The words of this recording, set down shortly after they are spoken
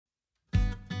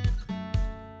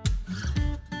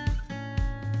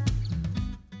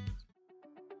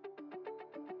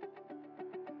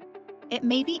It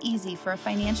may be easy for a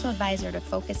financial advisor to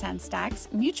focus on stocks,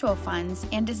 mutual funds,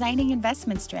 and designing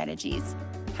investment strategies.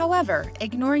 However,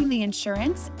 ignoring the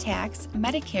insurance, tax,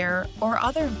 Medicare, or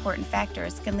other important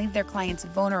factors can leave their clients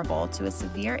vulnerable to a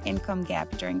severe income gap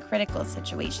during critical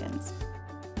situations.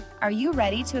 Are you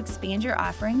ready to expand your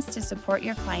offerings to support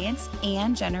your clients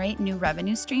and generate new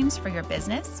revenue streams for your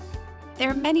business? There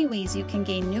are many ways you can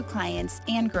gain new clients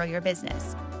and grow your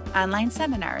business. Online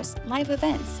seminars, live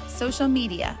events, social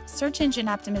media, search engine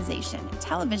optimization,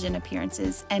 television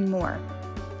appearances, and more.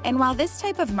 And while this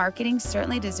type of marketing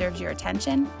certainly deserves your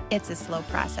attention, it's a slow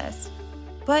process.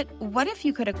 But what if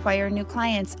you could acquire new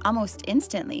clients almost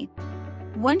instantly?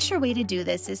 One sure way to do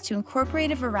this is to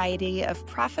incorporate a variety of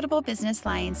profitable business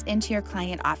lines into your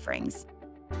client offerings.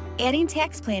 Adding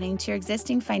tax planning to your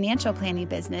existing financial planning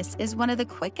business is one of the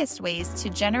quickest ways to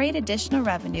generate additional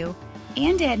revenue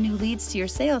and add new leads to your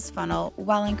sales funnel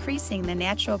while increasing the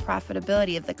natural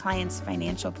profitability of the client's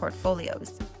financial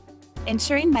portfolios.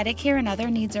 Ensuring Medicare and other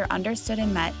needs are understood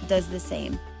and met does the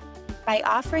same. By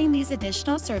offering these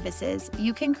additional services,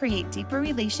 you can create deeper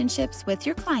relationships with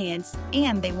your clients,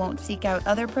 and they won't seek out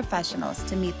other professionals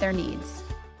to meet their needs.